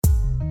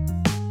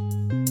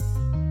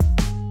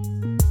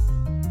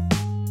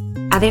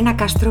Adriana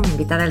Castro, mi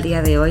invitada al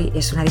día de hoy,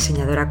 es una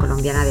diseñadora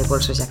colombiana de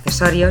bolsos y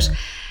accesorios.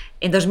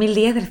 En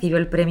 2010 recibió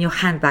el premio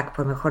Handbag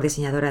por Mejor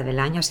Diseñadora del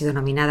Año. Ha sido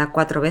nominada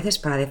 4 veces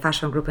para The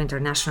Fashion Group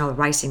International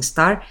Rising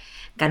Star.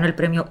 Ganó el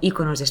premio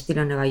Íconos de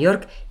Estilo en Nueva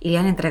York y le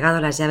han entregado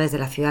las llaves de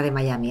la ciudad de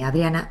Miami.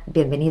 Adriana,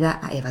 bienvenida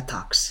a Eva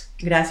Talks.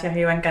 Gracias,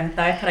 Eva.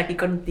 Encantada de estar aquí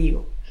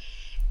contigo.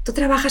 Tú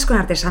trabajas con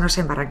artesanos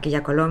en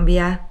Barranquilla,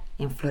 Colombia,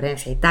 en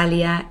Florencia,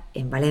 Italia,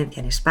 en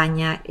Valencia, en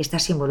España.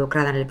 Estás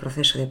involucrada en el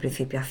proceso de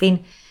principio a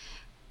fin.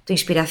 Tu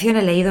inspiración,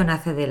 he leído,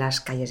 nace de las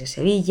calles de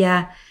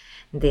Sevilla,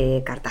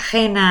 de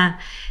Cartagena,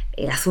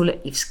 el azul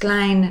Yves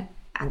Klein,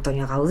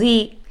 Antonio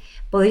Gaudí.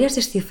 ¿Podrías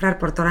descifrar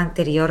por todo lo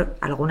anterior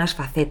algunas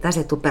facetas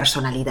de tu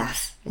personalidad?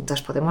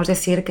 Entonces, podemos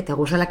decir que te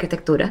gusta la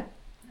arquitectura.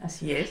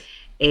 Así es.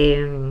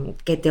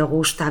 Que te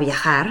gusta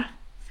viajar,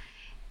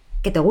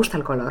 que te gusta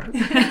el color.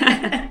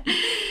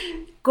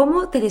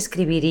 ¿Cómo te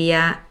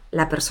describiría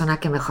la persona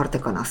que mejor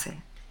te conoce?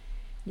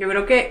 Yo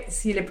creo que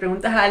si le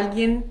preguntas a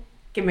alguien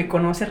que me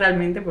conoce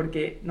realmente,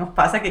 porque nos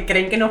pasa que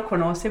creen que nos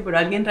conoce, pero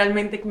alguien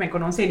realmente que me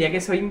conoce diría que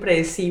soy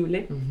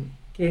impredecible,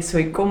 que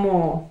soy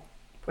como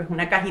pues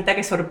una cajita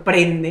que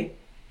sorprende.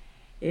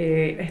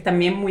 Es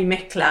también muy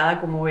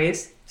mezclada, como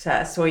ves. O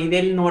sea, soy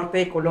del norte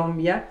de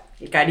Colombia,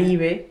 el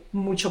Caribe,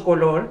 mucho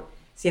color,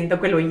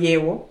 siento que lo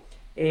llevo.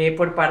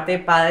 Por parte de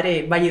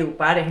padre,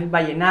 Valledupar, es el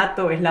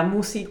vallenato, es la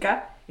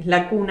música, es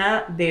la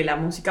cuna de la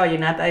música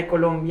vallenata de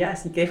Colombia,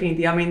 así que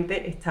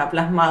definitivamente está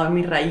plasmado en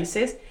mis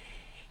raíces.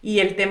 Y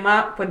el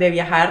tema pues, de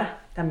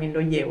viajar también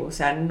lo llevo, o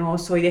sea, no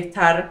soy de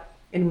estar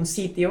en un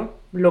sitio,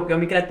 bloqueo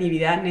mi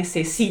creatividad,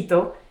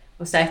 necesito,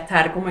 o sea,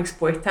 estar como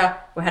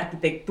expuesta pues, a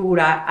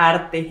arquitectura,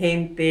 arte,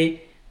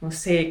 gente, no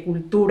sé,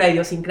 cultura,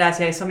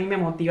 idiosincrasia, eso a mí me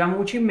motiva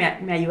mucho y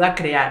me ayuda a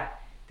crear.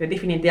 Entonces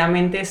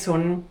definitivamente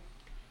son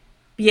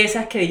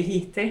piezas que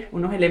dijiste,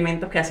 unos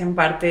elementos que hacen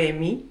parte de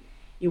mí.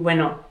 Y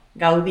bueno,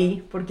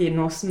 Gaudí, porque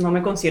no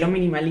me considero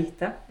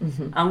minimalista,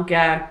 aunque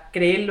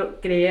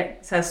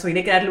o sea, soy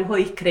de crear lujo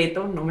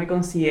discreto, no me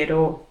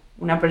considero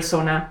una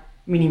persona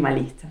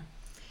minimalista.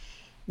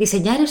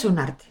 Diseñar es un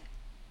arte,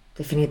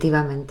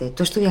 definitivamente.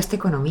 ¿Tú estudiaste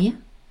economía?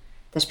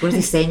 Después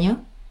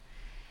diseño.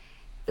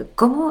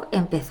 ¿Cómo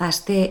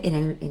empezaste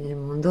en el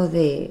mundo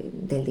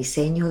del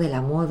diseño, de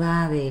la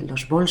moda, de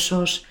los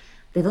bolsos?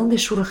 ¿De dónde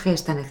surge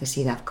esta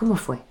necesidad? ¿Cómo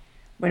fue?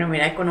 Bueno,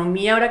 mira,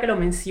 economía, ahora que lo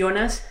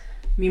mencionas,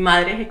 mi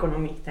madre es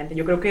economista, entonces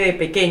yo creo que de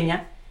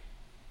pequeña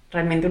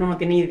realmente uno no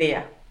tiene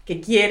idea qué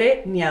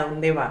quiere ni a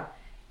dónde va.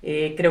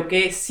 Creo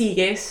que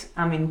sigues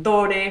a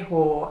mentores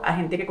o a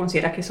gente que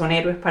consideras que son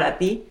héroes para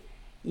ti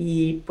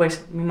y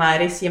pues mi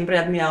madre siempre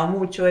ha admirado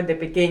mucho desde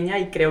pequeña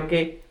y creo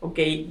que,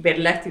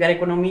 verla estudiar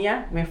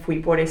economía, me fui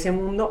por ese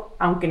mundo,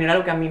 aunque no era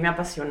lo que a mí me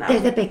apasionaba.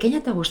 ¿Desde pequeña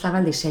te gustaba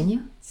el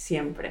diseño?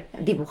 Siempre.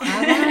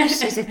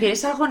 ¿Dibujabas? Es decir,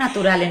 es algo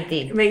natural en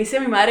ti. Me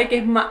dice mi madre que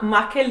es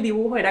más que el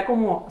dibujo, era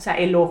como, o sea,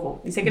 el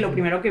ojo. Dice que lo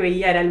primero que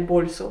veía era el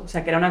bolso, o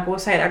sea, que era una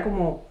cosa, era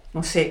como,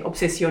 no sé,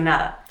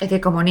 obsesionada. Es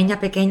que como niña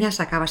pequeña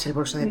sacabas el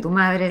bolso de tu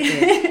madre,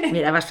 te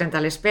mirabas frente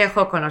al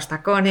espejo con los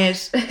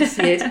tacones.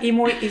 Así es,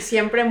 y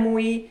siempre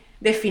muy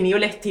definido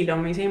el estilo.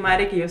 Me dice mi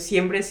madre que yo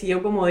siempre he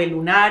sido como de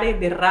lunares,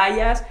 de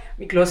rayas,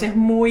 mi closet es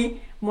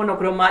muy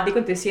monocromático,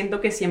 entonces siento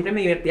que siempre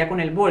me divertía con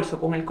el bolso,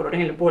 con el color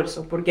en el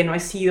bolso, porque no he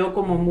sido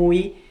como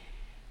muy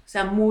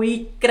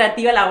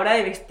creativa a la hora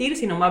de vestir,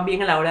 sino más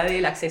bien a la hora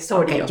del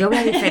accesorio. Okay, yo voy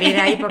a diferir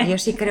ahí porque yo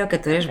sí creo que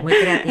tú eres muy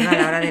creativa a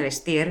la hora de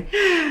vestir,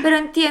 pero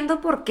entiendo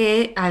por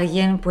qué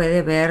alguien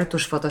puede ver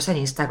tus fotos en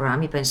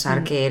Instagram y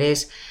pensar que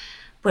eres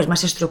pues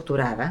más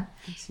estructurada,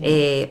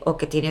 sí. O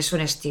que tienes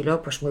un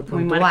estilo pues muy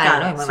puntual, muy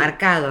marcado, ¿no? Muy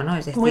marcado, ¿no?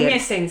 Es decir, muy mi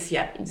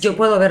esencia. Yo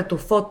puedo ver tu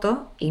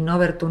foto y no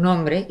ver tu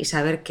nombre y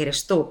saber que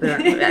eres tú, pero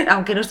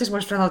aunque no estés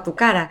mostrando tu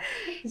cara.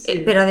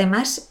 Sí. Pero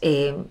además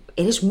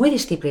eres muy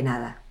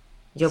disciplinada.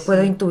 Yo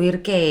puedo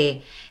intuir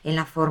que en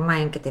la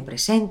forma en que te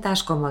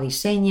presentas, cómo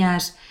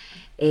diseñas,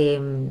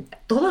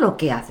 todo lo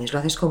que haces, lo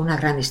haces con una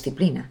gran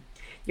disciplina.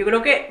 Yo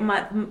creo que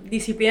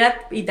disciplina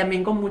y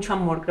también con mucho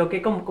amor, creo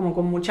que como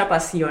con mucha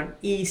pasión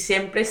y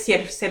siempre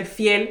ser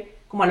fiel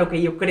como a lo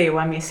que yo creo,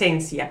 a mi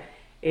esencia.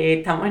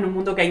 Estamos en un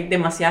mundo que hay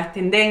demasiadas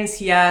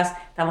tendencias,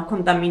 estamos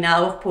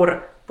contaminados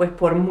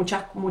por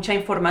mucha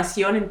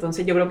información,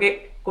 entonces yo creo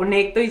que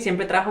conecto y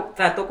siempre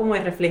trato como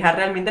de reflejar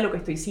realmente lo que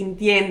estoy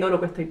sintiendo,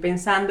 lo que estoy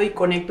pensando y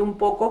conecto un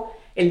poco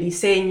el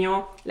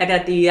diseño, la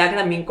creatividad que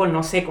también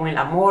conoce con el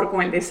amor,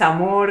 con el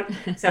desamor.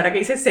 O sea, ahora que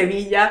dices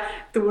Sevilla,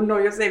 tuve un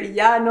novio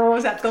sevillano, o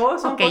sea,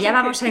 todos son cosas ya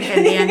vamos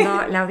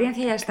entendiendo, la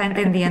audiencia ya está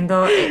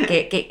entendiendo es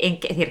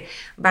decir,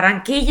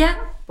 Barranquilla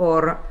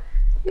por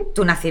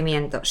tu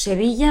nacimiento,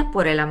 Sevilla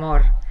por el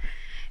amor.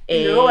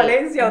 Y luego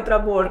Valencia, otro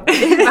amor.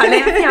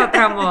 Valencia,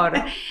 otro amor.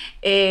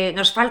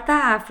 Nos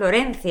falta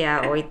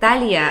Florencia o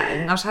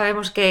Italia, no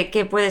sabemos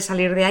qué puede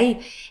salir de ahí.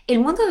 El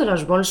mundo de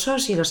los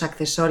bolsos y los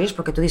accesorios,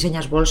 porque tú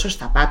diseñas bolsos,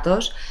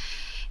 zapatos,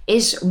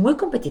 es muy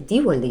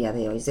competitivo el día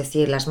de hoy. Es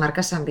decir, las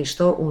marcas han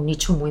visto un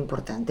nicho muy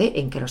importante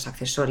en que los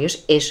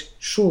accesorios es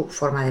su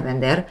forma de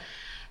vender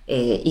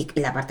y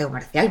la parte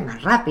comercial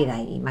más rápida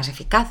y más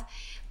eficaz.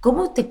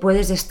 ¿Cómo te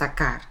puedes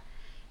destacar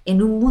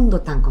en un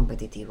mundo tan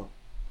competitivo?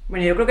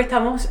 Bueno, yo creo que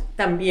estamos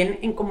también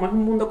en como es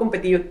un mundo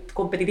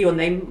competitivo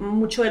donde hay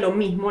mucho de lo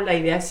mismo, la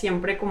idea es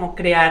siempre como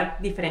crear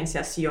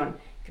diferenciación,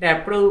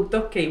 crear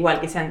productos que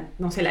igual que sean,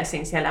 no sé, la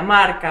esencia de la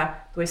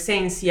marca, tu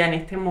esencia, en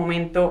este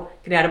momento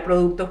crear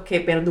productos que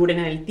perduren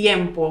en el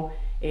tiempo,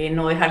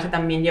 no dejarse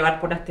también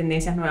llevar por las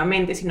tendencias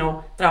nuevamente,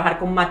 sino trabajar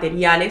con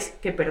materiales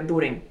que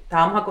perduren.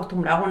 Estábamos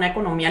acostumbrados a una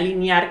economía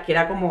lineal que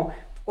era como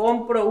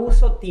compro,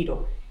 uso,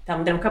 tiro.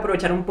 Tenemos que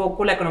aprovechar un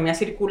poco la economía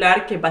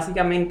circular, que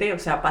básicamente, o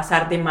sea,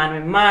 pasar de mano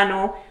en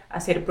mano,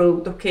 hacer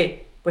productos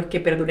que, pues, que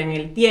perduren en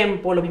el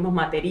tiempo, los mismos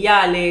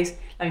materiales,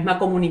 la misma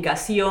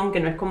comunicación, que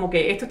no es como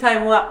que esto está de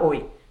moda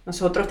hoy.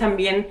 Nosotros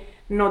también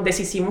nos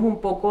deshicimos un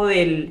poco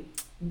del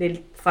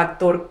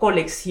factor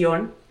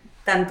colección,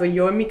 tanto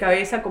yo en mi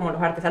cabeza como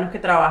los artesanos que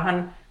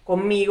trabajan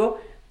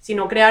conmigo,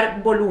 sino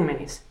crear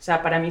volúmenes. O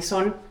sea, para mí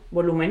son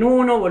volumen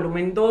 1,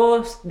 volumen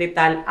 2 de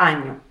tal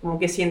año. Como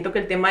que siento que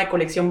el tema de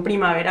colección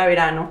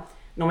primavera-verano,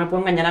 no me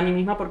puedo engañar a mí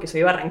misma porque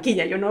soy de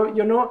Barranquilla. Yo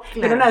no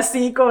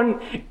nací con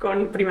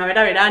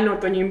primavera-verano,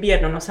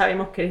 otoño-invierno, no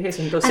sabemos qué es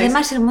eso. Entonces,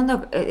 además, el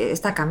mundo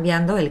está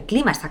cambiando, el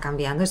clima está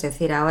cambiando, es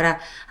decir, ahora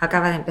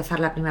acaba de empezar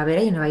la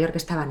primavera y en Nueva York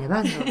estaba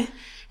nevando.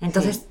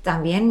 Entonces, sí.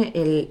 También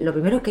lo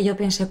primero que yo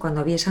pensé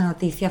cuando vi esa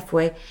noticia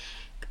fue: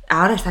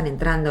 ahora están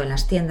entrando en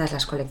las tiendas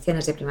las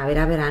colecciones de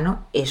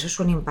primavera-verano, eso es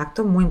un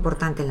impacto muy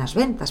importante en las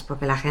ventas,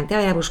 porque la gente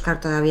va a ir a buscar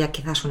todavía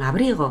quizás un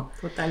abrigo.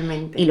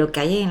 Totalmente. Y lo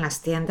que hay en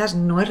las tiendas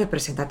no es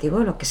representativo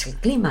de lo que es el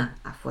clima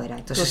afuera.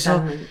 Entonces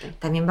totalmente. Eso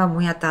también va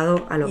muy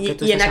atado a lo que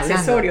tú estás hablando. Y en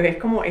accesorios, es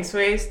como, eso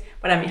es,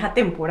 para mí es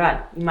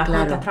atemporal. Y más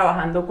cuando estás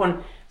trabajando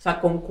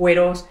con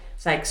cueros, o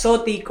sea,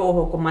 exóticos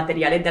o con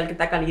materiales de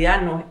alta calidad,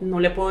 no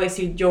le puedo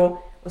decir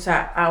yo, o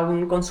sea, a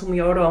un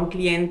consumidor o a un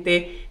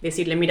cliente,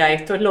 decirle, mira,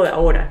 esto es lo de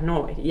ahora.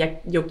 No,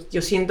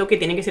 yo siento que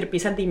tienen que ser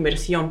piezas de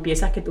inversión,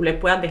 piezas que tú le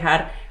puedas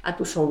dejar a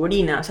tu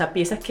sobrina, o sea,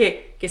 piezas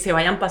que se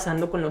vayan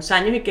pasando con los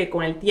años y que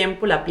con el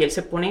tiempo la piel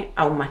se pone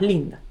aún más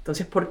linda.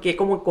 Entonces, ¿por qué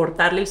como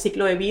cortarle el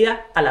ciclo de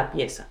vida a la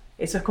pieza?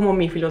 Eso es como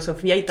mi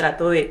filosofía y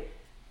trato de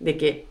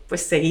que,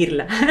 pues,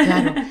 seguirla.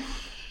 Claro.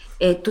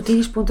 Tú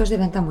tienes puntos de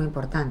venta muy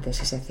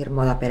importantes, es decir,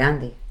 moda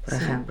operandi, por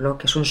ejemplo,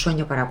 que es un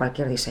sueño para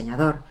cualquier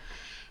diseñador.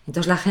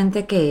 Entonces la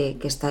gente que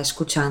está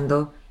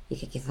escuchando y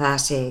que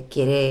quizás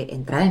quiere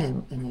entrar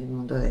en el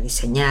mundo de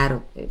diseñar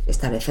o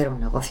establecer un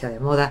negocio de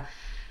moda,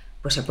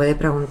 pues se puede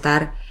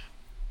preguntar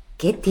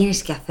qué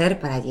tienes que hacer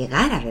para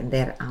llegar a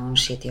vender a un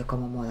sitio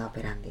como Moda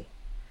Operandi.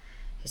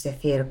 Es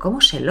decir, ¿cómo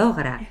se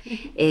logra?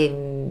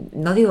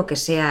 No digo que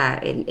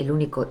sea el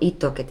único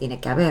hito que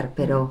tiene que haber,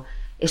 pero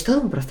es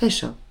todo un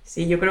proceso.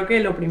 Sí, yo creo que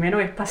lo primero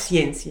es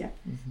paciencia.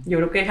 Yo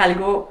creo que es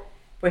algo,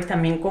 pues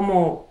también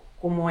como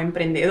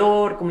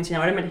emprendedor, como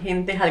diseñador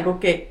emergente, es algo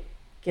que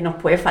nos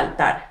puede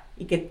faltar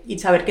y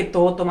saber que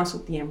todo toma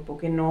su tiempo,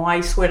 que no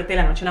hay suerte de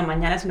la noche a la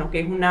mañana, sino que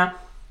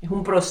es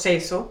un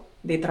proceso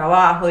de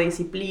trabajo, de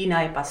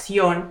disciplina, de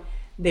pasión,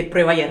 de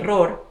prueba y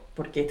error,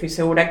 porque estoy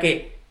segura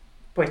que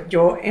pues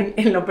yo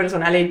en lo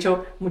personal he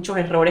hecho muchos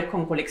errores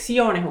con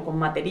colecciones o con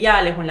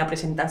materiales o en la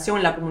presentación,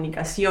 en la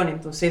comunicación.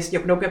 Entonces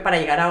yo creo que para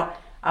llegar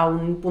a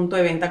un punto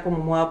de venta como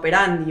Moda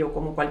Operandi o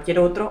como cualquier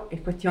otro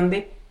es cuestión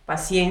de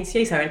paciencia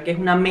y saber que es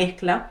una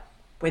mezcla,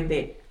 pues,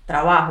 de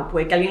trabajo.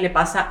 Puede que a alguien le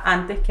pasa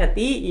antes que a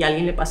ti y a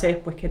alguien le pase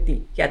después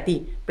que a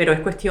ti, pero es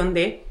cuestión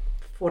de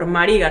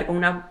formar y llegar con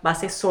unas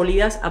bases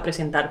sólidas a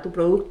presentar tu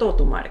producto o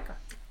tu marca.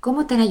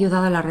 ¿Cómo te han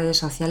ayudado las redes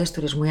sociales?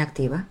 Tú eres muy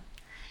activa.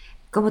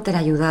 ¿Cómo te han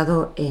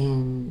ayudado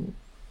en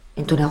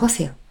tu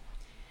negocio?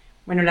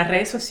 Bueno, las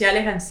redes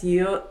sociales han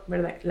sido,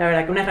 la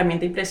verdad que una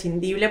herramienta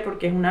imprescindible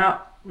porque es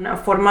una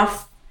forma,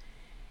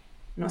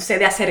 no sé,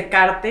 de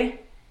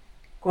acercarte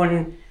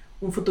con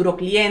un futuro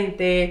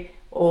cliente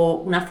o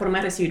una forma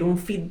de recibir un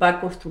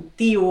feedback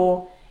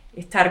constructivo,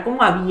 estar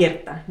como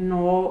abierta.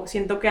 No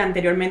siento que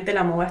anteriormente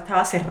la moda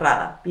estaba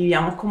cerrada,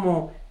 vivíamos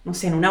como, no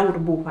sé, en una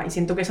burbuja y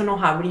siento que eso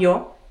nos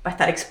abrió para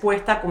estar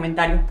expuesta a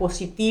comentarios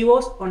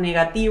positivos o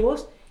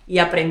negativos y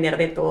aprender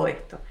de todo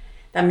esto.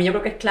 También yo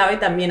creo que es clave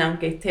también,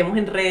 aunque estemos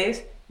en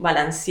redes,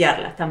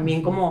 balancearlas,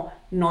 también como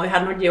no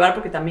dejarnos llevar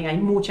porque también hay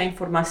mucha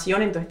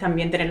información, entonces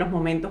también tener los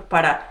momentos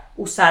para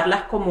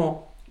usarlas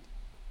como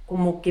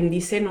quien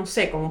dice, no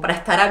sé, como para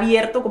estar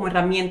abierto, como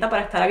herramienta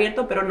para estar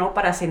abierto, pero no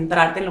para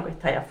centrarte en lo que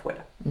está allá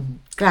afuera.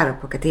 Claro,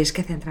 porque tienes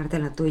que centrarte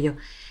en lo tuyo.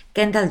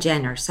 Kendall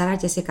Jenner, Sarah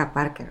Jessica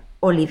Parker,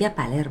 Olivia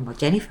Palermo,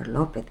 Jennifer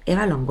López,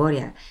 Eva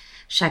Longoria,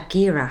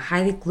 Shakira,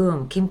 Heidi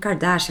Klum, Kim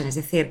Kardashian, es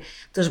decir,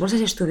 tus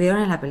voces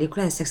estuvieron en la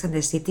película de Sex and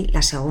the City,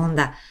 la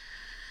segunda.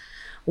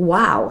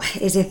 ¡Wow!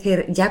 Es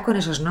decir, ya con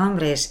esos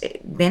nombres,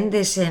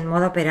 vendes en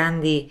Moda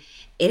Operandi,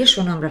 eres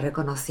un hombre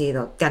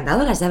reconocido. Te han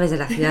dado las llaves de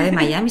la ciudad de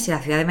Miami. Si la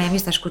ciudad de Miami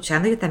está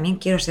escuchando, yo también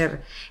quiero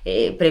ser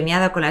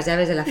premiada con las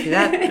llaves de la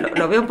ciudad.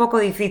 Lo veo un poco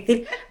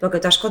difícil porque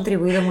tú has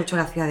contribuido mucho a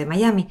la ciudad de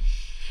Miami.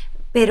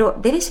 Pero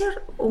debe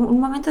ser un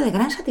momento de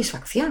gran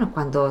satisfacción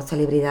cuando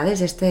celebridades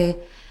de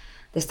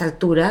esta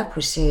altura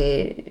pues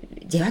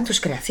llevan tus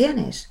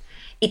creaciones.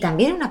 Y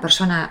también una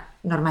persona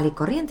normal y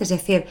corriente. Es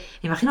decir,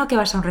 me imagino que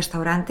vas a un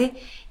restaurante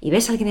y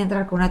ves a alguien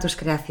entrar con una de tus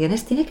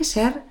creaciones. Tiene que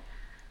ser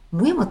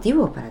muy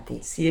emotivo para ti.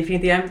 Sí,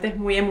 definitivamente es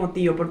muy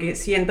emotivo porque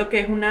siento que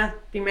es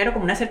primero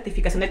como una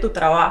certificación de tu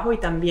trabajo y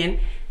también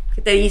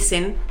que te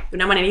dicen de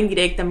una manera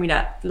indirecta,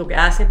 mira, lo que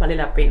haces vale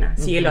la pena,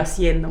 síguelo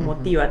haciendo,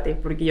 motívate,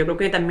 porque yo creo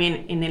que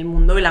también en el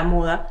mundo de la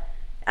moda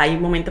hay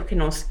momentos que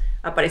nos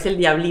aparece el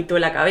diablito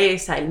de la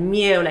cabeza, el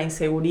miedo, la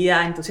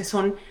inseguridad, entonces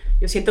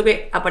yo siento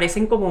que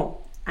aparecen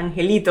como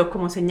angelitos,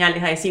 como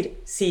señales a decir,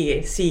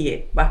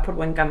 sigue, vas por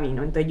buen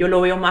camino. Entonces yo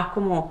lo veo más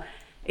como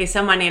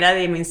esa manera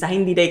de mensaje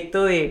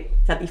indirecto de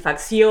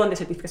satisfacción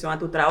a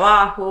tu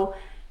trabajo,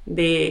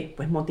 de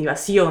pues,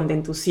 motivación, de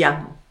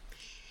entusiasmo.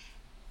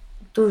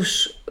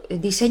 Tus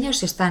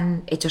diseños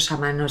están hechos a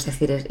mano, es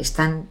decir,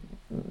 están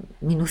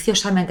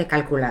minuciosamente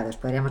calculados,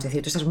 podríamos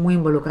decir. Tú estás muy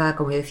involucrada,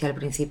 como yo decía al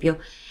principio,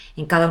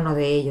 en cada uno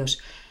de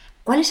ellos.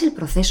 ¿Cuál es el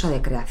proceso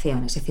de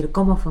creación? Es decir,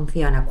 ¿cómo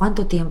funciona?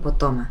 ¿Cuánto tiempo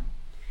toma?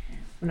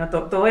 Bueno,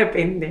 todo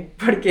depende,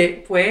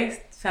 porque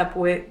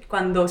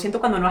cuando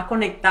no has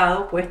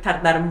conectado, puedes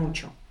tardar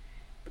mucho.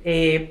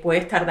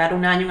 Puedes tardar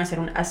un año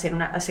en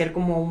hacer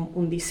como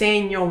un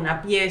diseño,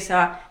 una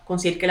pieza,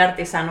 conseguir que el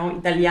artesano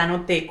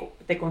italiano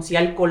te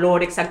consiga el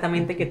color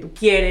exactamente que tú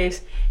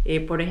quieres.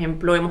 Por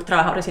ejemplo, hemos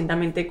trabajado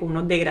recientemente con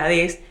unos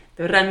degradés,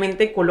 entonces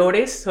realmente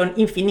colores son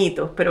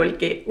infinitos, pero el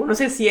que uno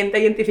se sienta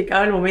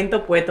identificado en el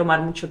momento puede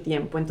tomar mucho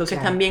tiempo. Entonces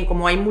claro. También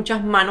como hay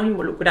muchas manos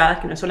involucradas,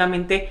 que no es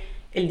solamente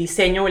el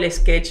diseño o el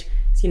sketch,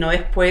 sino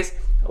después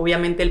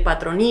obviamente el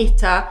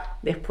patronista,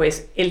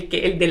 después el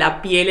de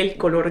la piel, el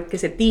color que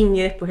se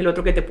tiñe, después el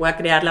otro que te pueda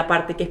crear la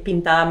parte que es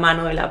pintada a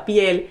mano de la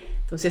piel.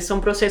 Entonces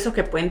son procesos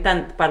que pueden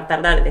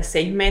tardar de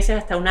 6 meses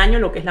hasta un año,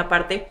 lo que es la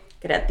parte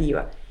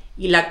creativa.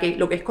 Y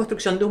lo que es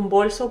construcción de un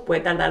bolso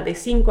puede tardar de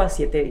 5 a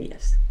 7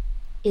 días.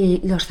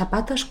 ¿Y los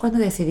zapatos? ¿Cuándo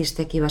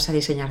decidiste que ibas a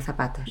diseñar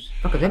zapatos?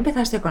 Porque tú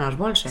empezaste con los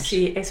bolsos.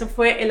 Sí, eso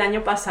fue el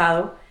año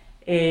pasado,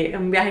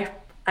 un viaje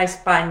a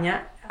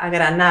España, a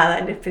Granada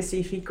en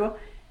específico.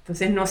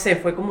 Entonces, no sé,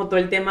 fue como todo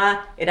el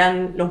tema,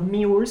 eran los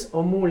mules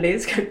o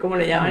mules, como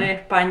le llaman en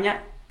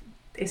España.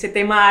 Ese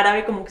tema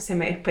árabe como que se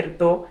me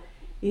despertó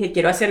y dije,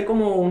 quiero hacer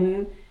como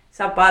un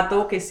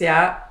zapato que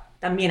sea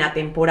también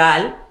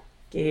atemporal,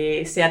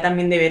 que sea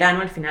también de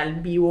verano. Al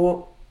final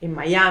vivo en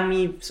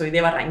Miami, soy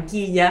de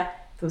Barranquilla,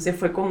 entonces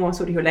fue como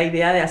surgió la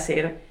idea de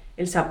hacer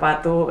el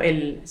zapato,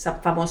 el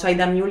famoso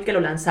Aida Mule, que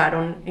lo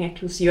lanzaron en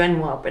exclusiva en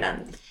Moda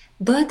Operandi.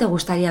 ¿Dónde te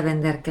gustaría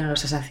vender que no lo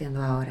estás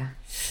haciendo ahora?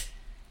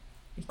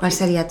 ¿Cuál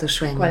sería tu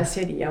sueño? ¿Cuál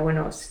sería?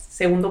 Bueno,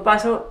 segundo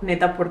paso,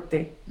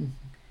 Net-a-Porter.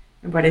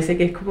 Me parece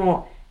que es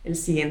como el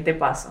siguiente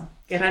paso.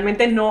 Que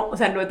realmente no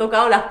he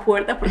tocado las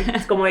puertas, porque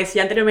como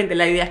decía anteriormente,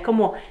 la idea es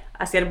como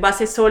hacer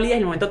bases sólidas y en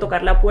el momento de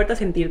tocar la puerta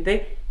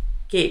sentirte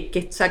que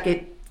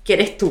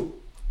eres tú.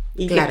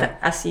 Y claro.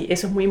 Así,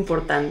 eso es muy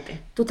importante.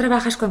 Tú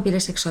trabajas con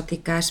pieles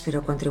exóticas,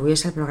 pero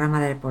contribuyes al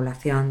programa de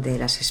repoblación de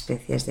las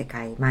especies de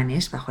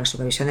caimanes bajo la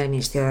supervisión del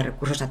Ministerio de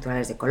Recursos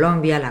Naturales de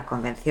Colombia, la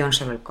Convención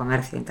sobre el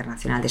Comercio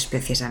Internacional de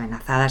Especies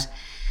Amenazadas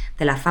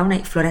de la Fauna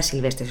y Flora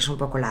Silvestres. Es un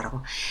poco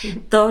largo.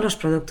 Todos los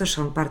productos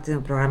son parte de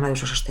un programa de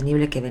uso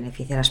sostenible que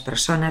beneficia a las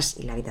personas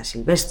y la vida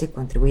silvestre y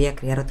contribuye a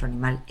criar otro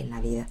animal en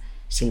la vida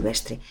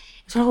silvestre.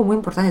 Es algo muy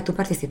importante. Tú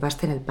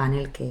participaste en el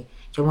panel que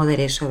yo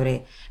moderé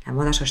sobre la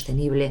moda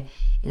sostenible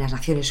en las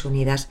Naciones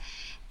Unidas,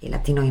 el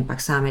Latino Impact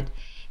Summit,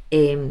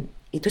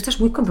 y tú estás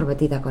muy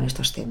comprometida con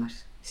estos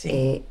temas.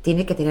 Sí.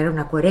 Tiene que tener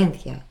una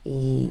coherencia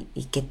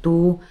y que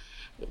tú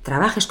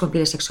trabajes con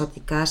pieles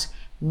exóticas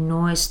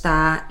no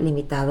está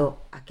limitado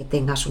a que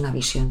tengas una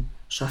visión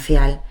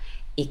social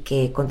y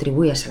que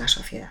contribuyas a la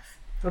sociedad.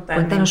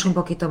 Totalmente. Cuéntanos un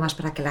poquito más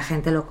para que la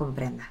gente lo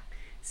comprenda.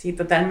 Sí,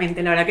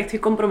 totalmente. La verdad que estoy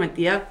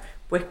comprometida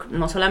pues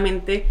no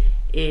solamente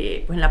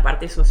pues en la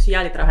parte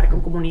social, de trabajar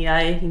con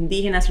comunidades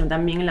indígenas, sino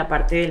también en la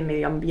parte del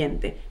medio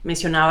ambiente.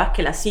 Mencionabas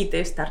que la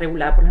CITES está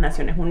regulada por las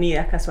Naciones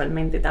Unidas,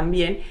 casualmente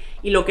también,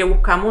 y lo que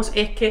buscamos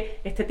es que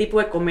este tipo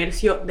de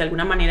comercio de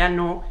alguna manera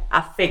no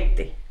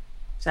afecte,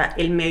 o sea,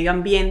 el medio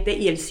ambiente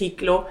y el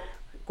ciclo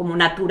como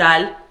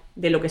natural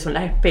de lo que son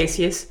las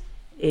especies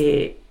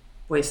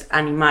pues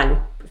animales,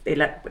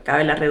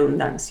 cabe la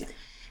redundancia.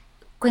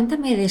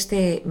 Cuéntame de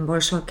este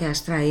bolso que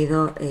has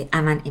traído,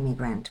 I'm an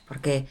Immigrant,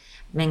 porque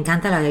me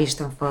encanta, lo había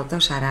visto en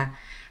fotos, ahora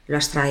lo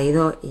has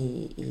traído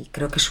y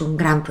creo que es un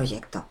gran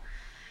proyecto.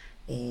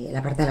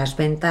 La parte de las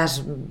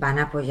ventas van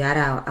a apoyar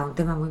a un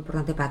tema muy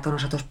importante para todos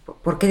nosotros.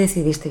 ¿Por qué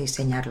decidiste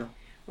diseñarlo?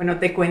 Bueno,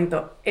 te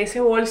cuento, ese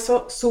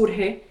bolso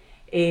surge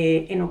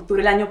en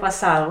octubre del año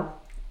pasado.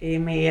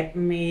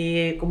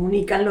 Me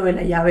comunican lo de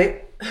la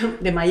llave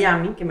de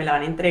Miami, que me la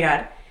van a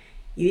entregar,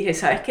 y dije,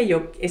 ¿sabes qué?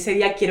 Yo ese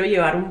día quiero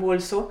llevar un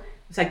bolso.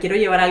 O sea, quiero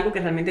llevar algo que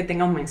realmente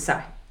tenga un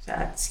mensaje. O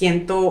sea,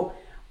 siento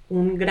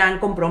un gran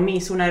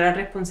compromiso, una gran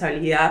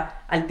responsabilidad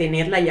al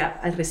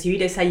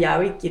recibir esa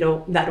llave y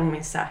quiero dar un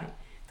mensaje.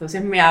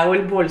 Entonces me hago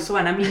el bolso,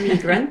 I'm an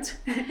Immigrant,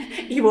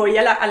 y voy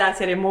a la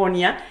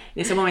ceremonia.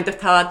 En ese momento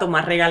estaba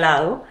Tomás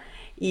regalado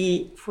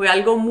y fue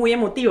algo muy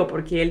emotivo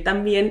porque él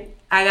también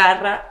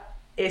agarra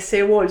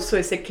ese bolso,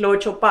 ese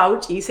clutch o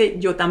pouch y dice,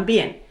 yo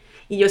también.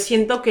 Y yo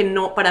siento que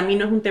para mí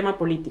no es un tema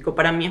político,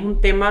 para mí es un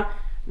tema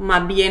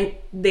más bien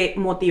de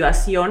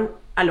motivación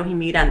a los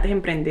inmigrantes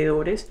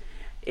emprendedores.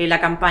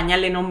 La campaña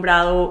le he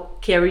nombrado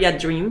Carry a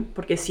Dream,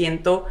 porque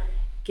siento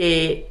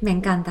que... Me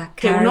encanta,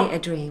 Carry a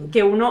Dream.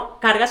 Que uno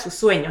carga sus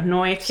sueños,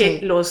 no es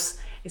que los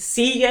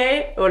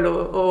sigue o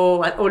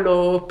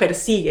los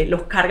persigue,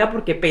 los carga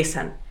porque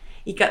pesan.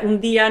 Y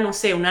un día, no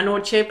sé, una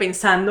noche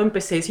pensando,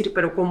 empecé a decir,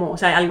 pero ¿cómo? O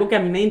sea, algo que a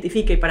mí me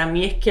identifica y para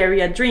mí es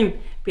Carry a Dream.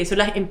 Pienso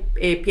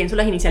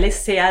las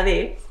iniciales CAD,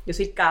 yo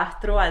soy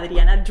Castro,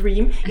 Adriana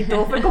Dream, y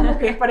todo fue como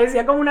que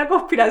parecía como una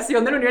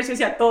conspiración de la universidad, o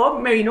sea, todo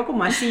me vino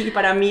como así, y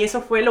para mí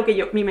eso fue lo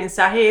que mi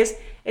mensaje es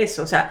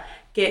eso, o sea,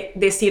 que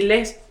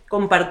decirles,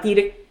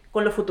 compartir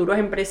con los futuros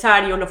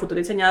empresarios, los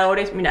futuros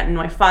diseñadores, mira,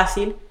 no es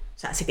fácil, o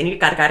sea, se tiene que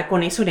cargar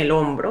con eso en el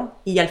hombro,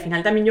 y al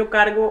final también yo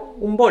cargo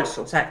un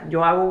bolso, o sea,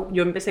 yo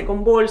empecé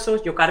con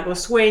bolsos, yo cargo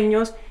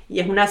sueños, y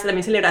es una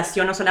también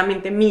celebración no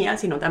solamente mía,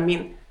 sino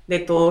también de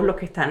todos los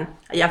que están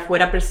allá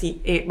afuera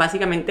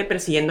básicamente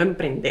persiguiendo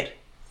emprender.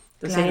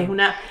 Entonces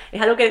claro.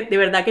 es algo que de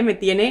verdad que me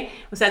tiene,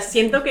 o sea,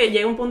 siento que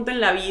llega un punto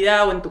en la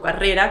vida o en tu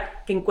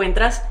carrera que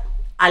encuentras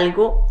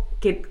algo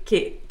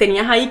que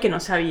tenías ahí que no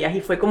sabías,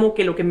 y fue como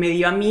que lo que me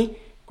dio a mí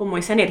como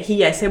esa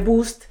energía, ese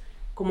boost,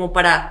 como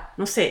para,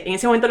 no sé, en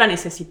ese momento la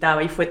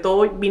necesitaba, y fue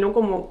todo, vino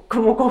como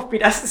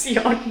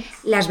conspiración.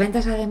 Las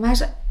ventas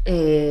además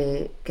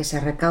que se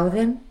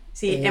recauden.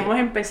 Sí, hemos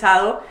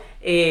empezado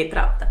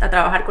a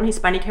trabajar con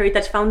Hispanic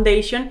Heritage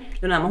Foundation,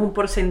 le damos un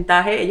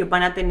porcentaje, ellos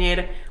van a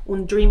tener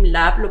un Dream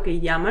Lab, lo que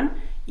llaman,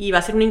 y va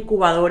a ser una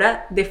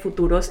incubadora de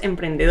futuros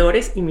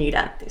emprendedores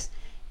inmigrantes.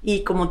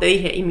 Y como te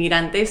dije,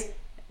 inmigrantes,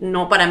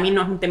 no, para mí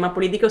no es un tema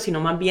político, sino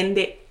más bien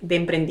de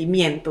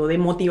emprendimiento, de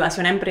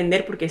motivación a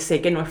emprender, porque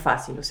sé que no es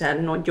fácil. O sea,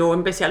 yo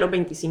empecé a los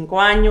 25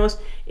 años,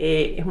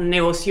 es un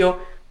negocio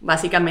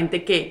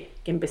básicamente que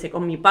empecé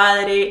con mi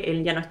padre,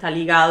 él ya no está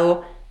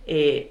ligado.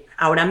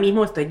 Ahora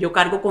mismo yo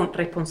cargo con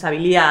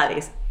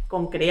responsabilidades,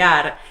 con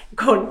crear,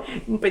 con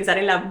pensar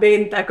en las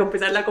ventas, con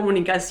pensar en la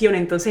comunicación.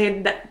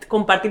 Entonces,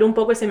 compartir un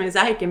poco ese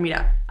mensaje que,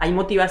 mira, hay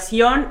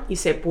motivación y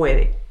se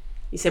puede.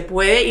 Y se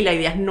puede, y la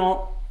idea es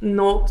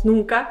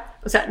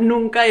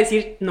nunca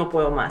decir no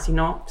puedo más,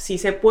 sino sí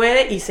se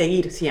puede y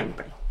seguir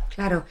siempre.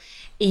 Claro,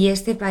 y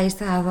este país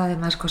te ha dado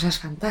además cosas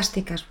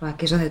fantásticas, porque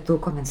aquí es donde tú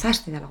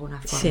comenzaste de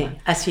alguna forma.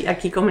 Sí,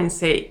 aquí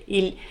comencé.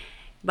 Y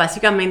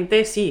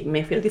básicamente, sí,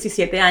 me fui a los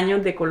 17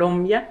 años de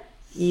Colombia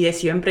y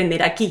decidí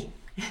emprender aquí,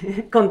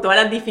 con todas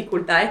las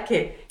dificultades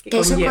que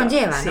eso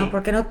conlleva, ¿no?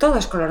 Porque no todo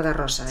es color de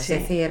rosa. Es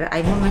decir,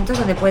 hay momentos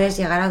donde puedes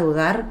llegar a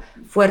dudar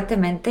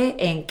fuertemente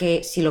en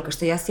que si lo que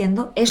estoy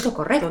haciendo es lo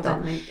correcto.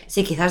 Totalmente.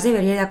 Si quizás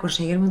debería ir a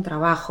conseguirme un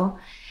trabajo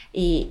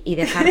y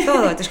dejar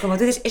todo. Entonces, como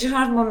tú dices, esos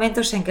son los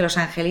momentos en que los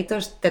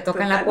angelitos te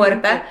tocan la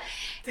puerta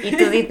y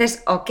tú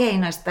dices, ok,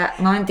 no está,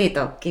 un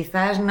momentito,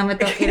 quizás no me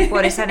tengo que ir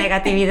por esa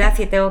negatividad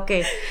y tengo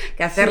que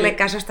hacerle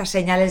caso a estas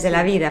señales de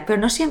la vida, pero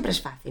no siempre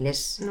es fácil.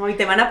 No, y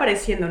te van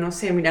apareciendo, no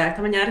sé, mira,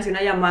 esta mañana recibí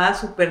una llamada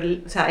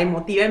súper, o sea,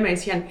 emotiva, y me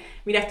decían,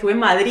 mira, estuve en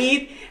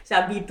Madrid, o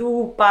sea, vi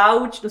tu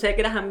pouch, no sé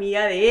que eras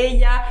amiga de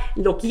ella,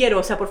 lo quiero,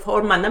 o sea, por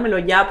favor, mándamelo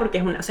ya, porque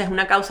es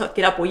una causa,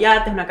 quiero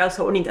apoyarte, es una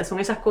causa bonita. Son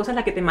esas cosas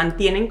las que te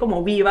mantienen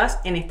como vivas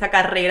en esta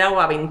carrera o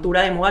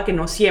aventura de moda que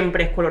no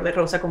siempre es color de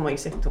rosa, como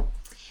dices tú.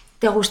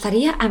 ¿Te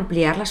gustaría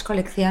ampliar las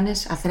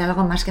colecciones, hacer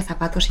algo más que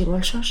zapatos y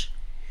bolsos?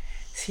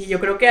 Sí, yo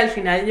creo que al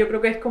final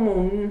es como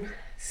un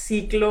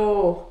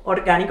ciclo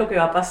orgánico que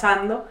va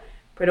pasando,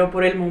 pero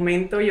por el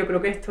momento yo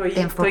creo que estoy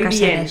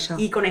bien.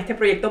 Y con este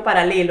proyecto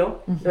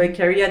paralelo, lo de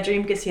Carry a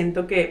Dream, que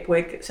siento que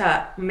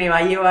me va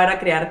a llevar a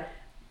crear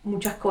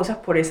muchas cosas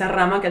por esa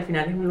rama que al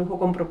final es un lujo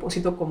con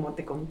propósito, como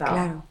te contaba.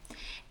 Claro.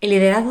 El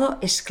liderazgo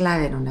es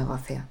clave en un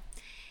negocio.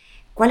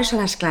 ¿Cuáles son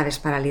las claves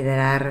para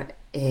liderar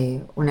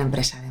una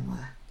empresa de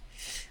moda?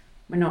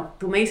 Bueno,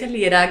 tú me dices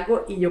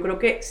liderazgo y yo creo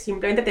que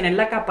simplemente tener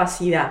la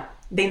capacidad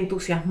de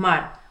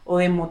entusiasmar o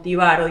de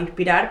motivar o de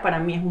inspirar, para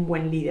mí es un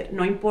buen líder.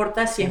 No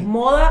importa si es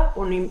moda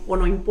o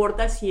no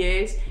importa si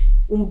es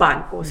un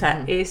banco, o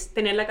sea, es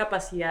tener la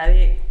capacidad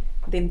de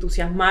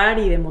entusiasmar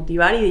y de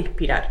motivar y de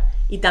inspirar.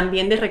 Y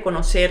también de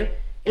reconocer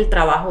el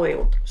trabajo de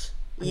otros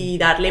y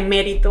darle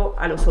mérito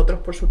a los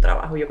otros por su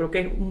trabajo. Yo creo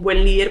que un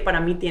buen líder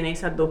para mí tiene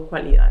esas dos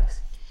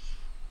cualidades.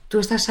 Tú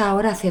estás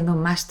ahora haciendo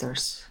un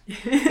Masters.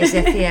 Es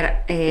decir,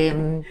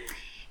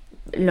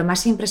 lo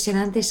más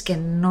impresionante es que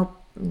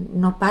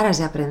no paras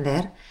de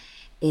aprender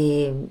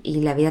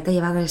y la vida te ha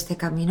llevado este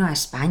camino a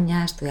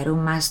España, a estudiar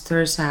un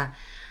Masters, a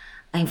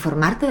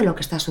informarte de lo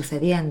que está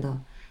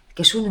sucediendo,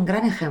 que es un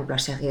gran ejemplo a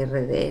seguir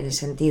en el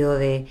sentido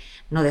de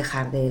no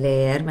dejar de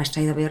leer.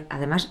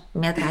 Además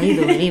me ha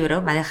traído un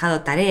libro, me ha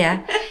dejado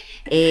tarea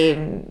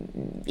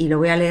y lo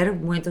voy a leer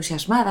muy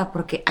entusiasmada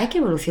porque hay que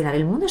evolucionar,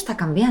 el mundo está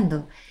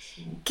cambiando.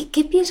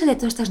 ¿Qué piensas de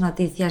todas estas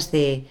noticias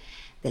de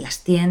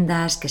las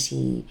tiendas, que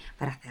si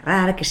para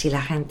cerrar, que si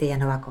la gente ya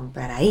no va a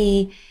comprar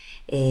ahí,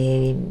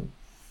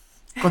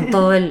 con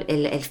todo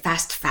el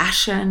fast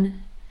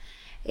fashion,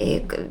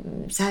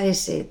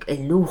 ¿sabes?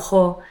 El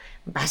lujo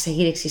va a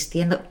seguir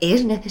existiendo,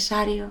 es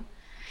necesario?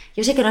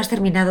 Yo sé que no has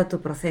terminado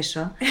tu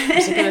proceso,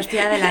 así que me estoy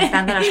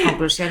adelantando a las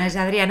conclusiones de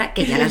Adriana,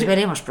 que ya las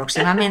veremos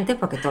próximamente,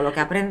 porque todo lo que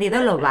ha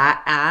aprendido lo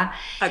va a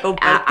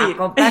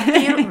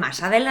compartir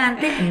más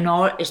adelante.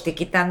 No estoy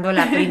quitando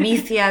la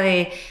primicia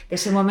de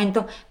ese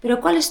momento, pero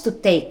 ¿cuál es tu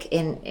take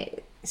en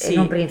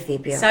un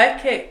principio?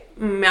 Sabes que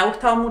me ha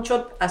gustado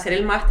mucho hacer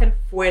el máster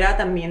fuera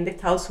también de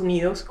Estados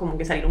Unidos, como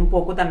que salir un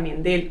poco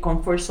también del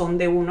comfort zone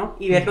de uno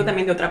y verlo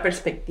también de otra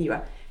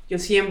perspectiva. Yo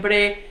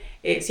siempre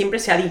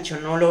se ha dicho,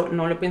 no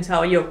lo he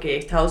pensado yo, que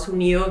Estados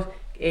Unidos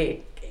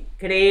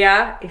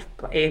crea,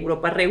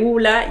 Europa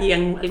regula y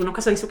en algunos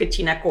casos dice que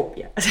China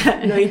copia. O sea,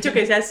 no he dicho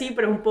que sea así,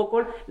 pero es un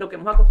poco lo que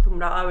hemos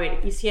acostumbrado a ver.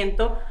 Y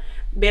siento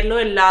verlo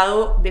del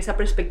lado de esa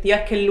perspectiva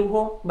es que el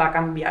lujo va a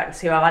cambiar,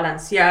 se va a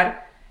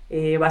balancear,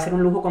 va a ser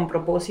un lujo con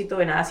propósito.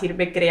 De nada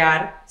sirve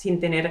crear sin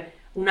tener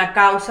una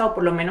causa o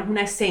por lo menos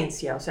una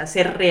esencia, o sea,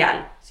 ser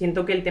real.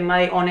 Siento que el tema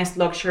de honest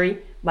luxury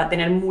va a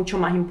tener mucho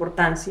más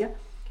importancia.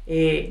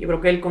 Yo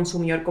creo que el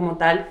consumidor como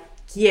tal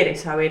quiere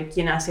saber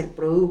quién hace el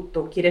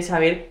producto, quiere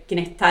saber quién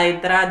está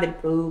detrás del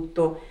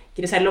producto,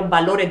 quiere saber los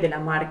valores de la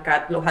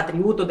marca, los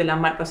atributos de la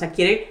marca, o sea,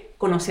 quiere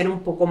conocer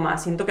un poco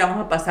más. Siento que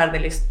vamos a pasar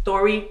del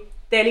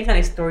storytelling al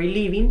story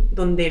living,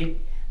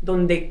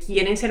 donde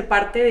quieren ser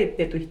parte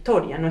de tu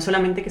historia, no es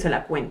solamente que se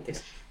la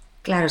cuentes.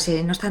 Claro,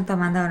 si no están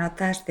tomando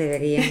notas,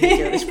 deberían.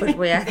 Yo después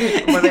voy a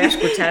volver a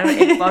escuchar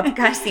el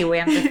podcast y voy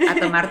a empezar a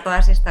tomar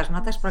todas estas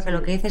notas, porque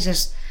lo que dices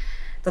es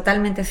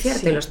totalmente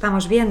cierto y lo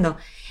estamos viendo.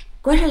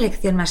 ¿Cuál es la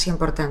lección más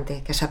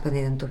importante que has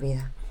aprendido en tu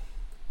vida?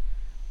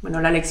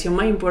 Bueno, la lección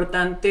más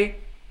importante,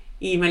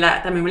 y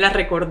también me la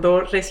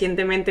recordó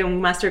recientemente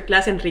un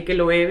masterclass Enrique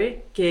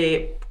Loewe,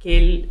 que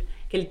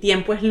el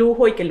tiempo es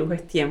lujo y que el lujo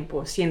es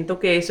tiempo. Siento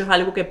que eso es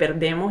algo que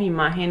perdemos, y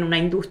más en una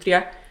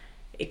industria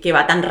que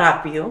va tan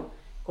rápido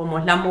como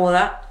es la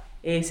moda.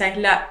 Esa es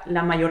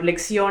la mayor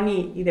lección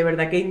y de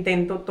verdad que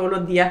intento todos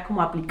los días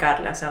como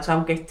aplicarla. O sea,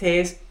 aunque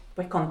estés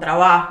pues con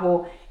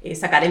trabajo,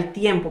 sacar el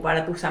tiempo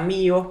para tus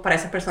amigos, para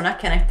esas personas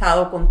que han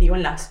estado contigo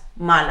en las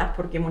malas,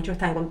 porque muchos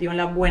están contigo en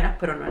las buenas,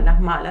 pero no en las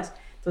malas.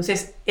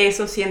 Entonces,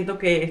 eso siento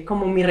que es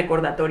como mi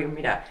recordatorio.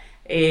 Mira,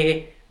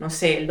 no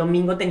sé, el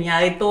domingo tenía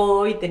de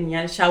todo y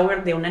tenía el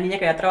shower de una niña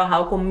que había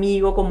trabajado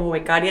conmigo como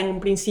becaria en un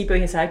principio. Y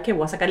dije, ¿sabes qué?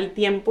 Voy a sacar el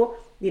tiempo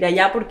de ir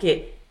allá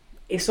porque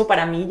eso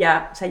para mí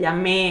ya, o sea, ya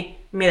me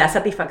da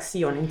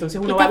satisfacción. Entonces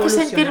uno va a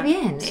evolucionar. Y te hace sentir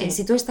bien. Sí.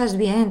 Si tú estás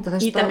bien, todo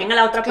esto... Y también a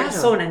la otra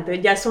persona.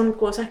 Entonces ya son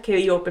cosas que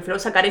digo, prefiero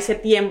sacar ese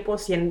tiempo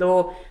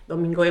siendo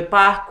domingo de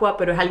Pascua,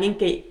 pero es alguien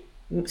que,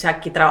 o sea,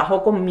 que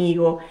trabajó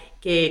conmigo,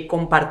 que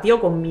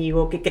compartió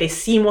conmigo, que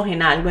crecimos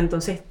en algo.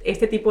 Entonces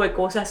este tipo de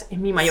cosas es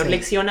mi mayor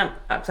lección,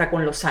 o sea,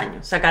 con los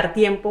años. Sacar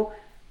tiempo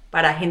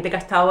para gente que ha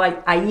estado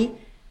ahí,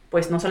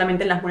 pues no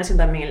solamente en las buenas, sino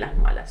también en las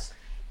malas.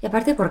 Y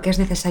aparte porque es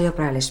necesario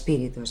para el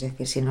espíritu. Es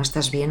decir, si no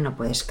estás bien, no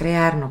puedes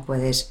crear, no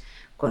puedes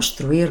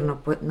construir,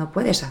 no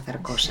puedes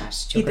hacer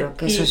cosas. Yo creo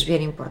que eso es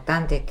bien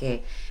importante,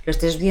 que lo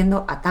estés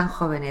viendo a tan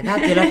joven edad.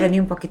 Yo lo aprendí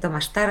un poquito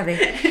más tarde.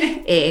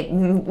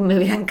 Me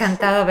hubiera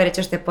encantado haber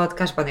hecho este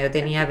podcast cuando yo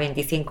tenía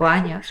 25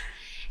 años.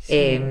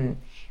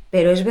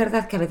 Pero es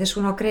verdad que a veces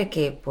uno cree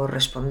que por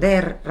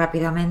responder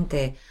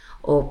rápidamente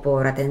o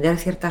por atender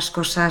ciertas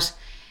cosas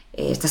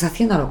estás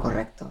haciendo lo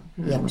correcto.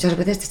 Y muchas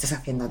veces te estás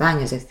haciendo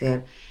daño. Es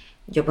decir,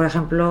 yo, por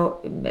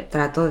ejemplo,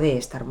 trato de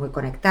estar muy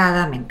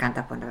conectada, me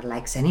encanta poner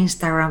likes en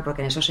Instagram,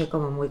 porque en eso soy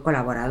como muy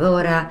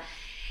colaboradora,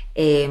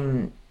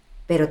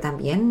 pero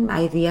también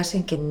hay días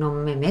en que no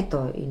me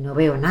meto y no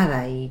veo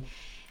nada y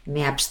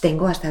me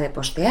abstengo hasta de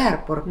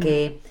postear,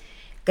 porque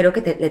creo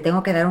que le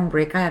tengo que dar un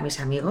break a mis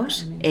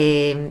amigos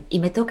y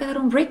me tengo que dar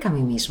un break a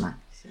mí misma,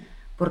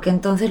 porque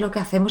entonces lo que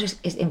hacemos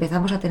es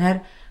empezamos a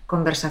tener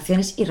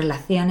conversaciones y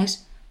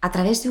relaciones a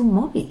través de un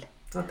móvil.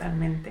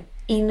 Totalmente.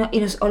 Y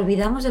nos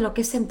olvidamos de lo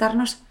que es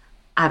sentarnos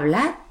a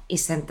hablar y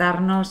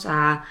sentarnos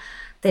a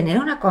tener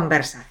una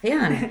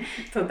conversación.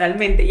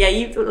 Totalmente. Y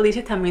ahí tú lo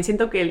dices también,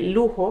 siento que el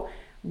lujo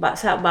va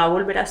a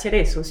volver a hacer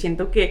eso.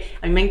 Siento que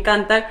a mí me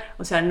encanta,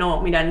 o sea,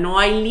 no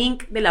hay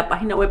link de la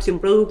página web. Si un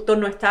producto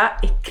no está,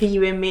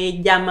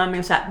 escríbeme, llámame,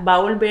 o sea, va a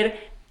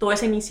volver toda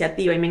esa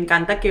iniciativa. Y me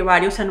encanta que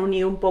varios se han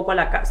unido un poco a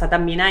la casa,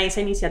 también a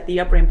esa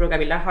iniciativa. Por ejemplo,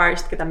 Gabriela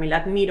Hearst, que también la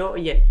admiro.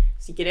 Oye,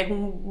 si quieres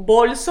un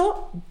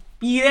bolso,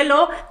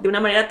 pídelo de una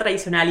manera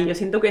tradicional, y yo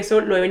siento que eso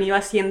lo he venido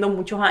haciendo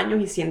muchos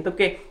años y siento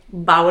que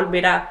va a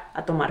volver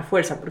a tomar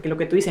fuerza, porque lo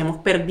que tú dices, hemos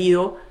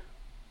perdido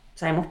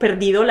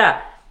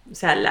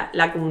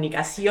la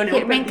comunicación.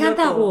 Sí, me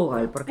encanta todo.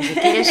 Google, porque si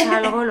quieres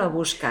algo lo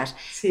buscas.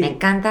 Sí. Me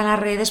encantan las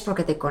redes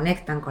porque te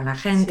conectan con la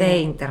gente. Sí.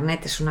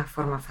 Internet es una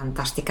forma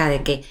fantástica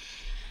de que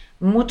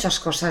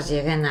muchas cosas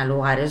lleguen a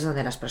lugares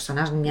donde las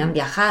personas ni han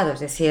viajado, es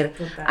decir,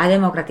 ha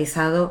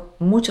democratizado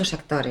muchos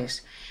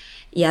sectores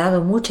y ha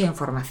dado mucha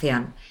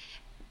información.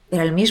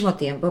 Pero al mismo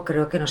tiempo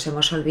creo que nos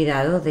hemos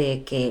olvidado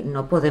de que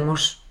no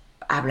podemos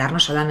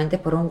hablarnos solamente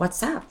por un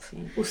WhatsApp.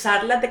 Sí.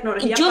 Usar la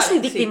tecnología. Y yo soy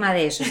víctima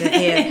de eso. Es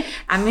decir,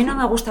 a mí no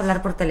me gusta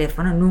hablar por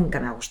teléfono,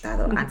 nunca me ha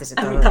gustado antes de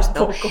todo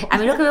esto. A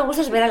mí lo que me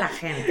gusta es ver a la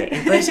gente.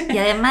 Entonces, y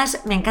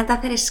además me encanta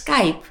hacer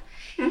Skype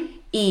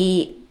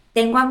y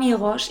tengo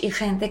amigos y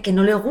gente que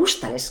no le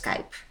gusta el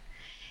Skype.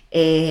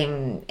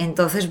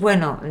 Entonces,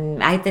 bueno,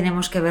 ahí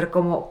tenemos que ver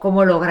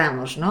cómo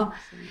logramos, ¿no?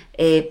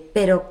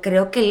 Pero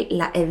creo que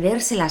el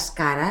verse las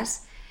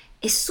caras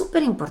es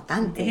súper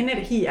importante. Es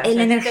energía.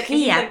 La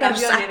energía, pero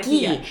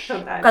aquí,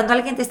 total. cuando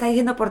alguien te está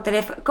diciendo por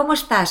teléfono, ¿cómo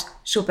estás?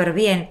 Súper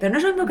bien. Pero no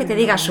es lo mismo que te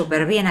diga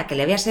súper bien a que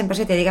le veas en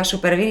persona y te diga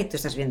súper bien y tú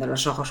estás viendo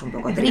los ojos un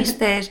poco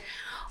tristes.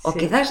 O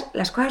quizás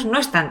las cosas no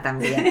están tan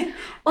bien.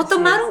 O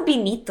tomar un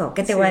vinito,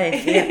 ¿qué te voy a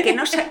decir? Que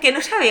no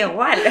sabe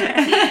igual.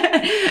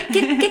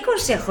 ¿Qué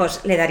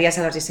consejos le darías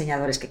a los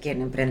diseñadores que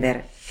quieren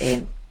emprender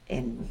en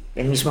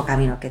el mismo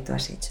camino que tú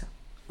has hecho?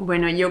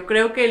 Bueno, yo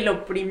creo que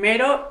lo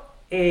primero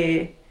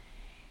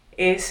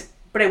es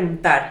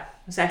preguntar,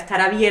 o sea,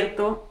 estar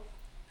abierto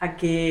a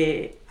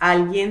que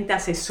alguien te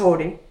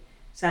asesore,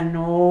 o sea,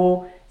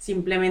 no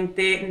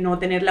simplemente no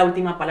tener la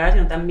última palabra,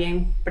 sino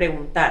también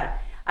preguntar.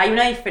 Hay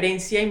una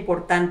diferencia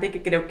importante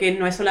que creo que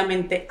no es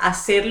solamente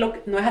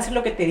no es hacer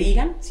lo que te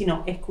digan,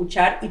 sino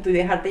escuchar y tú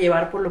dejarte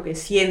llevar por lo que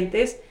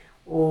sientes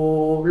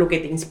o lo que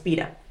te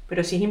inspira.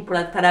 Pero sí es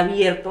importante estar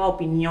abierto a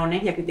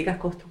opiniones y a críticas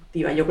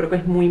constructivas. Yo creo que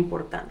es muy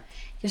importante.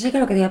 Yo sé que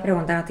lo que te iba a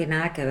preguntar no tiene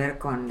nada que ver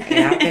con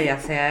el arte de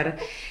hacer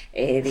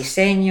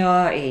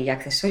diseño y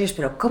accesorios,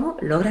 pero ¿cómo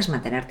logras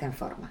mantenerte en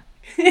forma?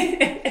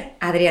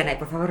 Adriana, y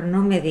por favor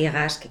no me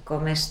digas que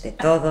comes de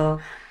todo.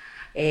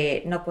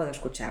 No puedo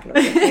escucharlo.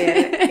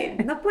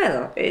 No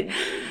puedo.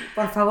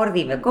 Por favor,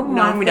 dime,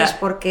 ¿cómo haces? Mira,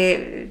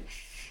 porque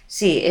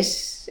sí,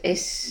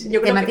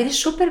 te mantienes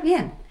súper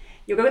bien.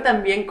 Yo creo que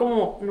también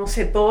como, no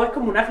sé, todo es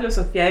como una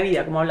filosofía de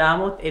vida, como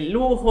hablábamos, el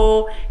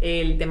lujo,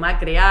 el tema de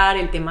crear,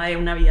 el tema de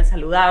una vida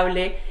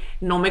saludable.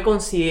 No me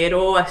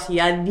considero así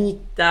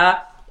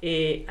adicta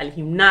al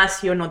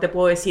gimnasio, no te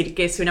puedo decir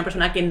que soy una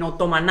persona que no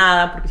toma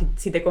nada, porque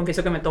sí te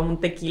confieso que me tomo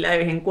un tequila de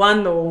vez en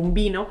cuando o un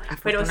vino,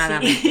 pero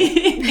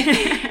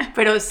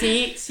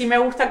sí me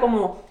gusta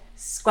como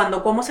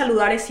cuando como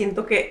saludable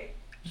siento que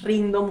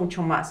rindo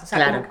mucho más, o sea,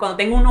 claro. Como cuando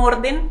tengo un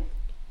orden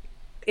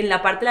en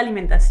la parte de la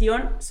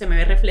alimentación se me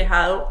ve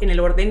reflejado en el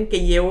orden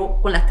que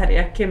llevo con las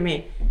tareas que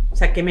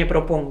me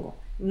propongo.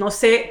 No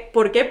sé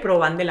por qué, pero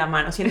van de la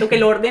mano. Siento que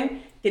el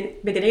orden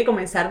me tiene que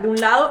comenzar de un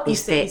lado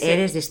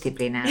eres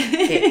disciplinada,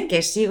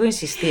 que sigo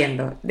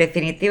insistiendo.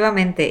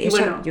 Definitivamente,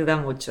 eso ayuda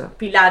mucho.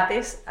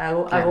 Pilates,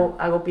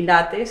 hago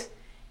pilates.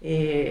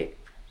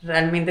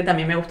 Realmente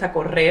también me gusta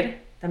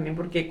correr, también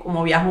porque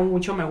como viajo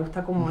mucho me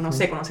gusta como, no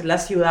sé, conocer la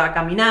ciudad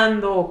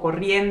caminando o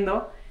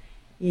corriendo.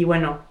 Y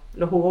bueno,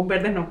 los jugos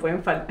verdes no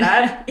pueden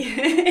faltar.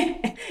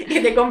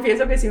 Y te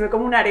confieso que sí me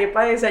como una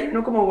arepa de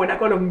desayuno como buena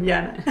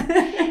colombiana.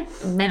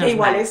 Menos que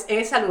igual mal.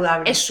 Es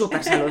saludable. Es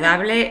súper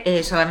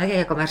saludable, solamente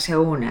hay que comerse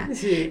una.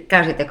 Sí.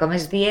 Claro, si te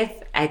comes 10,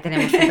 ahí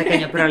tenemos un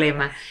pequeño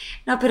problema.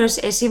 No, pero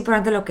es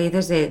importante lo que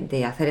dices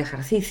de hacer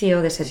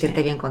ejercicio, de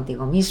sentirte bien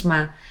contigo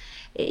misma.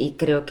 Y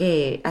creo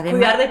que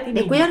además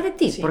cuidar de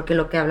ti, porque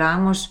lo que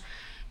hablábamos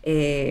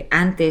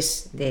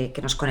antes de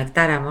que nos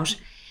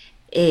conectáramos,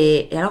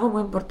 algo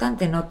muy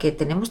importante, ¿no? Que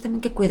tenemos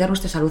también que cuidar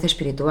nuestra salud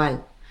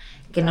espiritual,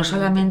 que no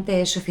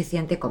solamente es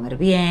suficiente comer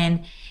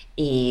bien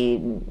y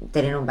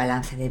tener un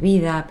balance de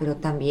vida, pero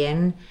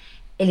también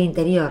el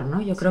interior, ¿no?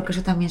 Yo creo que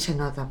eso también se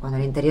nota, cuando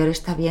el interior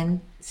está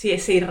bien. Sí,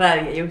 se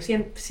irradia. Yo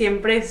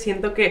siempre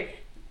siento que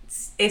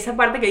esa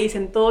parte que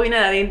dicen todo viene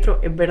de adentro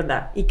es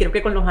verdad, y creo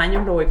que con los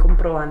años lo voy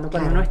comprobando.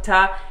 Cuando uno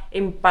está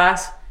en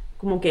paz,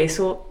 como que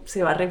eso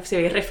se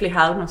ve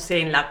reflejado, no sé,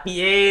 en la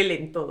piel,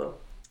 en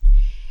todo.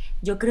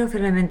 Yo creo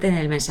firmemente en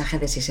el mensaje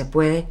de si se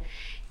puede,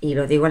 y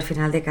lo digo al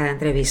final de cada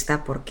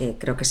entrevista porque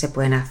creo que se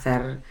pueden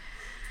hacer.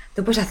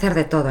 Tú puedes hacer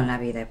de todo en la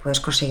vida y puedes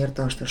conseguir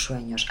todos tus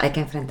sueños. Hay que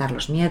enfrentar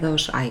los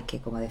miedos, hay que,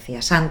 como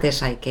decías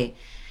antes, hay que,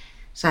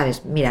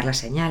 ¿sabes?, mirar las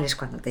señales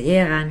cuando te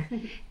llegan,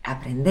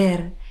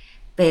 aprender,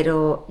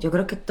 pero yo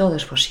creo que todo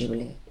es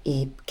posible.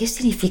 ¿Y qué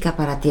significa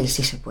para ti el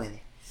sí se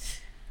puede?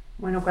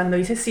 Bueno, cuando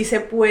dices sí se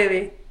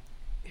puede,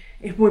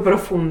 es muy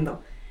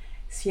profundo.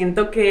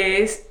 Siento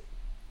que es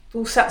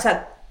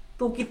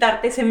tú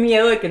quitarte ese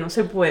miedo de que no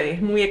se puede.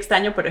 Es muy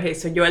extraño, pero es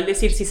eso. Yo al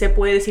decir sí se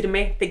puede,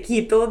 decirme te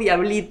quito,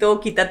 diablito,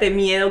 quítate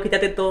miedo,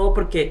 quítate todo,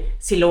 porque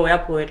sí lo voy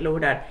a poder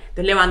lograr.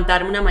 Entonces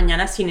levantarme una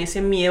mañana sin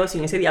ese miedo,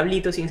 sin ese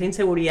diablito, sin esa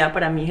inseguridad,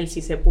 para mí es el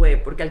sí se puede,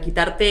 porque al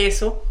quitarte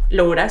eso,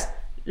 logras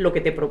lo que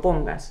te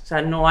propongas. O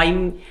sea, no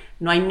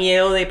hay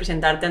miedo de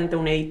presentarte ante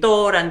un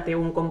editor, ante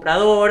un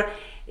comprador.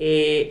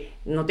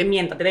 No te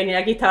mientas, te venía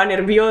aquí, estaba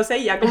nerviosa,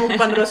 y ya como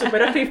cuando lo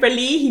supero estoy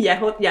feliz y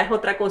ya es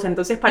otra cosa.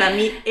 Entonces para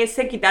mí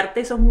quitarte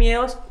esos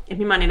miedos es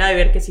mi manera de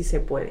ver que sí se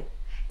puede.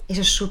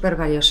 Eso es súper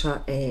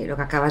valioso, lo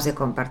que acabas de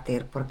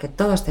compartir, porque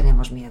todos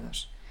tenemos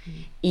miedos.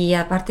 Y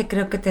aparte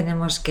creo que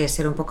tenemos que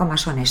ser un poco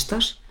más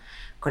honestos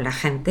con la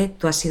gente.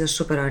 Tú has sido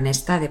súper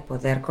honesta de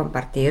poder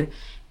compartir,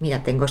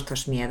 mira, tengo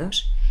estos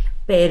miedos,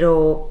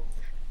 pero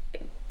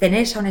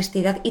tener esa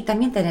honestidad y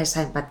también tener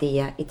esa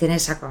empatía y tener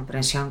esa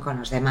comprensión con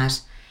los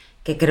demás,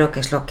 que creo que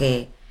es lo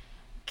que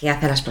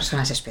hace a las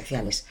personas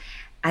especiales.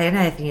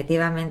 Adriana,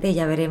 definitivamente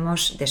ya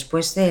veremos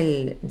después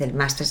del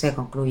máster que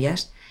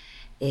concluyas,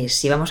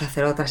 si vamos a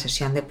hacer otra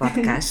sesión de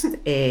podcast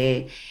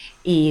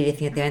y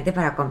definitivamente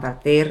para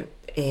compartir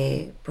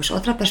pues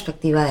otra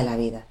perspectiva de la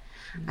vida.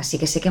 Así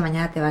que sé que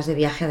mañana te vas de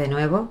viaje de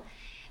nuevo.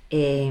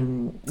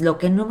 Lo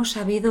que no hemos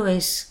sabido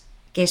es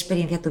qué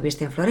experiencia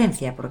tuviste en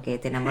Florencia, porque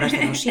te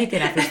enamoraste en un sitio,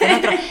 naciste en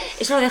otro.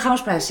 Eso lo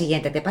dejamos para el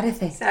siguiente, ¿te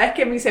parece? Sabes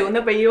que mi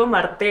segundo apellido,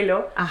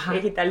 Martello,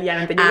 es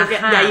italiano, entonces yo creo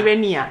que de ahí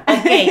venía.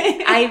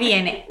 Ok, ahí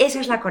viene. Esa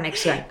es la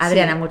conexión.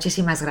 Adriana,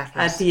 muchísimas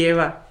gracias. A ti,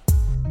 Eva.